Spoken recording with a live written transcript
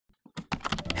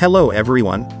Hello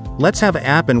everyone, let's have an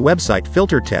app and website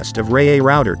filter test of RAA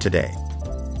router today.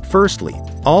 Firstly,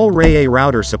 all RAA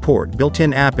router support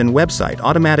built-in app and website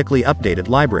automatically updated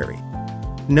library.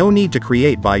 No need to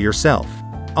create by yourself.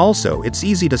 Also, it's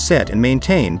easy to set and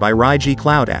maintain by RAG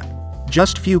Cloud app.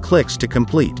 Just few clicks to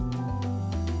complete.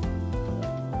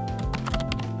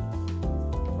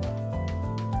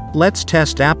 Let's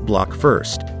test app block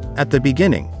first. At the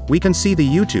beginning, we can see the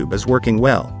YouTube is working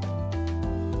well.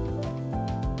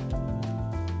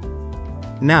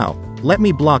 Now, let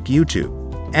me block YouTube.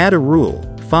 Add a rule,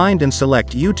 find and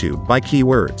select YouTube by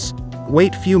keywords.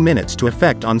 Wait few minutes to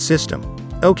effect on system.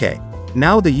 Okay,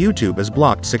 now the YouTube is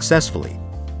blocked successfully.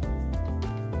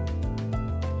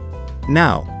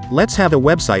 Now, let's have a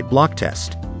website block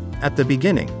test. At the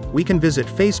beginning, we can visit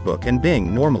Facebook and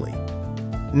Bing normally.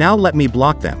 Now let me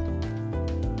block them.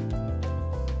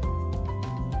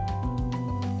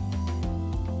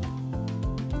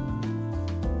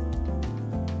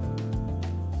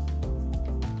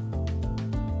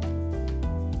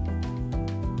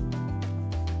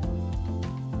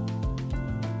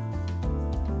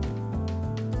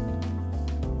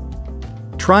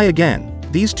 Try again.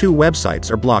 These two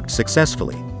websites are blocked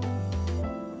successfully.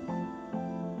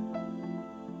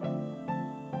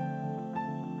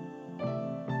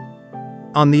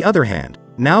 On the other hand,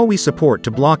 now we support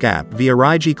to block app via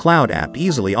RAG Cloud app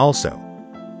easily also.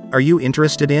 Are you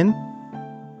interested in?